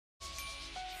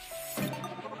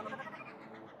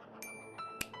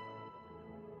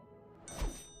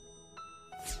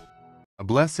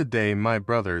blessed day, my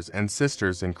brothers and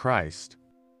sisters in Christ.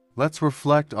 Let's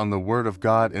reflect on the Word of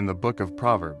God in the book of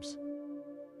Proverbs.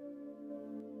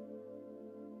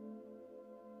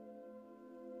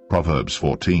 Proverbs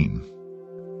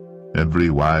 14. Every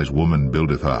wise woman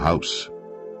buildeth her house,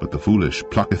 but the foolish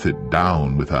plucketh it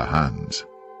down with her hands.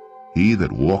 He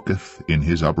that walketh in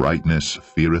his uprightness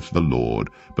feareth the Lord,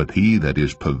 but he that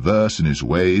is perverse in his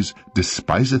ways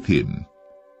despiseth him.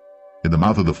 In the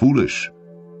mouth of the foolish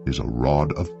is a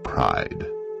rod of pride,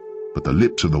 but the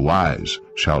lips of the wise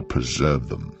shall preserve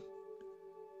them.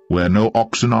 Where no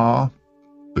oxen are,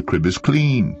 the crib is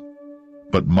clean,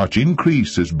 but much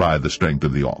increase is by the strength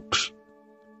of the ox.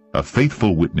 A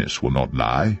faithful witness will not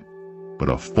lie, but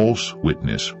a false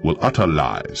witness will utter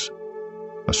lies.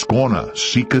 A scorner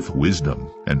seeketh wisdom,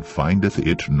 and findeth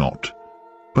it not,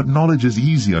 but knowledge is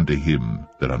easy unto him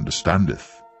that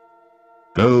understandeth.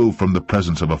 Go from the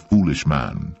presence of a foolish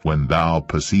man, when thou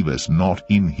perceivest not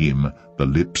in him the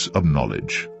lips of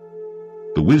knowledge.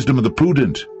 The wisdom of the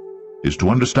prudent is to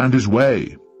understand his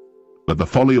way, but the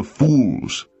folly of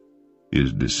fools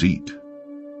is deceit.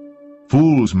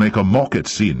 Fools make a mock at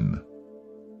sin,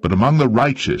 but among the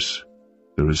righteous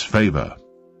there is favor.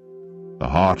 The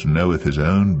heart knoweth his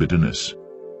own bitterness,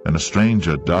 and a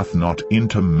stranger doth not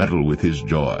intermeddle with his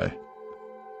joy.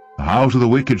 The house of the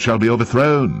wicked shall be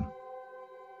overthrown,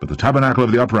 but the tabernacle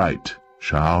of the upright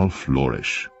shall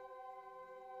flourish.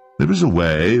 There is a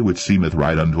way which seemeth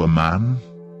right unto a man,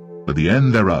 but the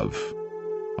end thereof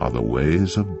are the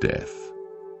ways of death.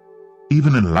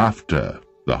 Even in laughter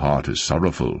the heart is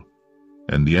sorrowful,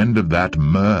 and the end of that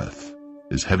mirth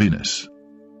is heaviness.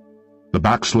 The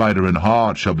backslider in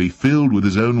heart shall be filled with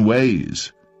his own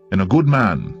ways, and a good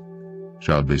man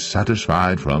shall be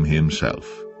satisfied from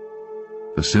himself.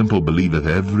 The simple believeth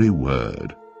every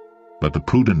word, but the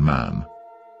prudent man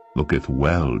looketh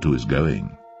well to his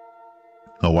going.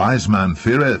 A wise man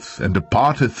feareth and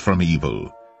departeth from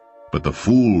evil, but the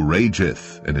fool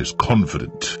rageth and is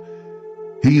confident.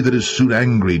 He that is soon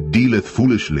angry dealeth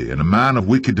foolishly, and a man of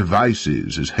wicked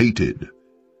devices is hated.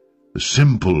 The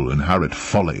simple inherit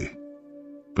folly,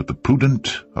 but the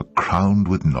prudent are crowned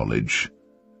with knowledge.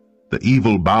 The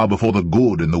evil bow before the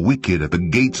good, and the wicked at the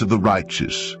gates of the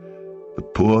righteous. The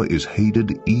poor is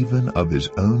hated even of his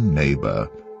own neighbor,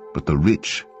 but the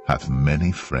rich hath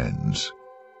many friends.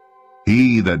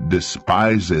 He that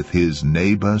despiseth his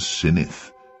neighbor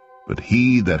sinneth, but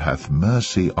he that hath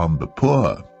mercy on the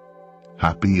poor,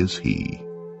 happy is he.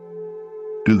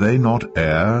 Do they not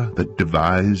err that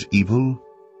devise evil?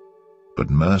 But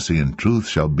mercy and truth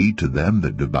shall be to them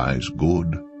that devise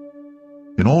good.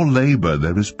 In all labor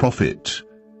there is profit,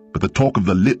 but the talk of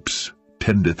the lips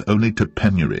tendeth only to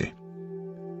penury.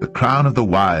 The crown of the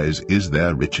wise is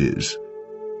their riches,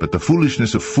 but the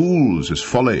foolishness of fools is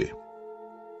folly.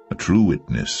 A true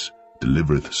witness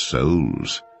delivereth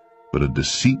souls, but a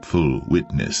deceitful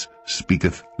witness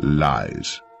speaketh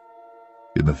lies.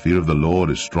 In the fear of the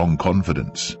Lord is strong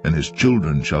confidence, and his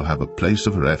children shall have a place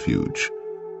of refuge.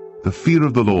 The fear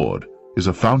of the Lord is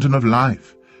a fountain of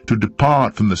life, to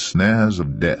depart from the snares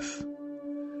of death.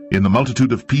 In the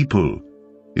multitude of people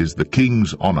is the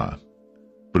king's honor,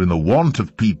 but in the want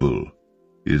of people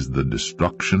is the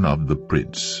destruction of the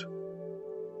prince.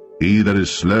 He that is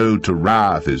slow to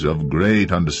wrath is of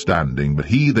great understanding, but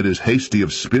he that is hasty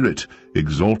of spirit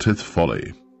exalteth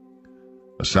folly.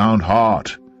 A sound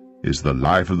heart is the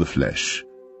life of the flesh,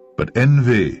 but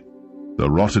envy the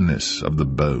rottenness of the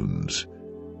bones.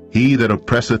 He that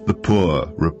oppresseth the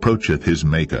poor reproacheth his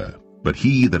Maker, but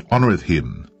he that honoureth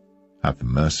him hath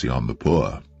mercy on the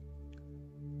poor.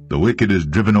 The wicked is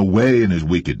driven away in his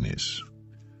wickedness,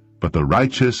 but the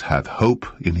righteous hath hope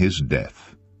in his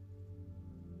death.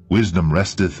 Wisdom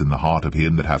resteth in the heart of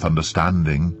him that hath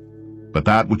understanding, but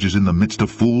that which is in the midst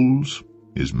of fools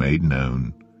is made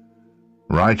known.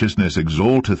 Righteousness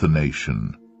exalteth a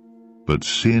nation, but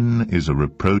sin is a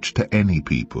reproach to any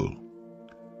people.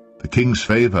 The king's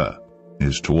favor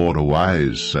is toward a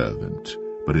wise servant,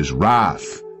 but his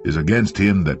wrath is against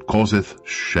him that causeth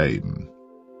shame.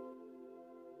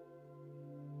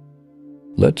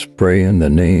 Let's pray in the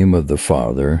name of the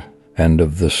Father, and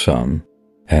of the Son,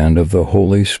 and of the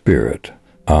Holy Spirit.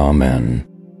 Amen.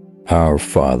 Our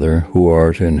Father, who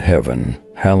art in heaven,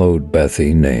 hallowed be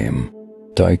thy name.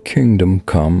 Thy kingdom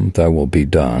come, thy will be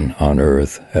done, on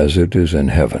earth as it is in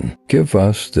heaven. Give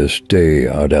us this day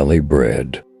our daily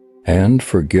bread, and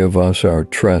forgive us our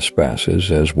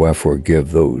trespasses as we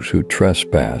forgive those who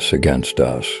trespass against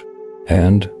us.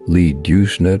 And lead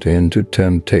us not into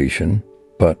temptation,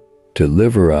 but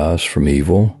deliver us from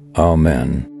evil.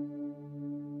 Amen.